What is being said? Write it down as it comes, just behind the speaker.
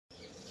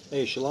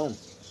Hey, Shalom.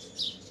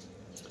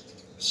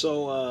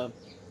 So,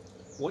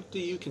 what do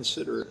you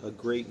consider a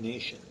great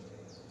nation?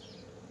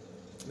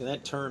 I mean,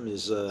 that term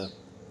is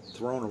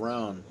thrown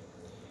around.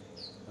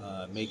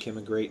 Make him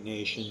a great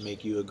nation,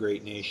 make you a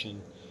great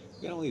nation.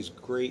 We got all these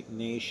great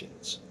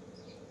nations.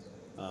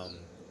 Um,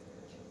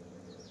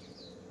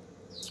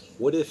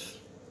 what if,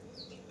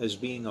 as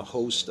being a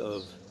host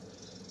of,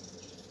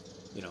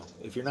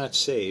 if you're not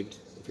saved,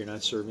 if you're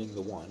not serving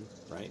the one,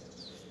 right,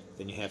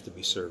 then you have to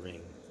be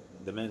serving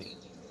the many.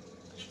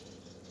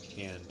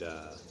 And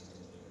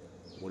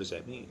what does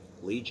that mean?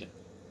 Legion,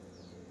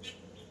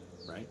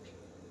 right?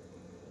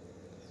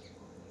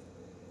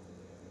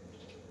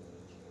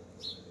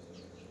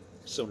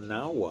 So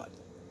now what?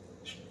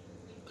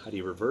 How do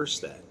you reverse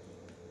that?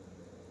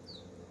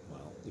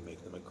 Well, you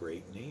make them a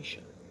great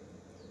nation.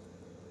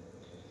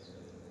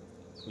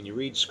 When you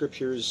read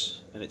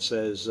scriptures and it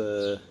says,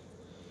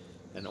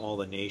 and all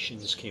the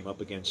nations came up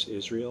against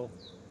Israel,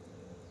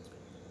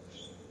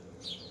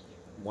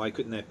 why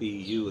couldn't that be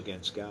you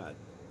against God?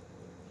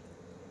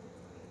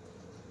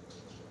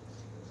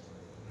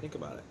 Think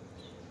about it.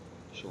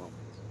 Shalom.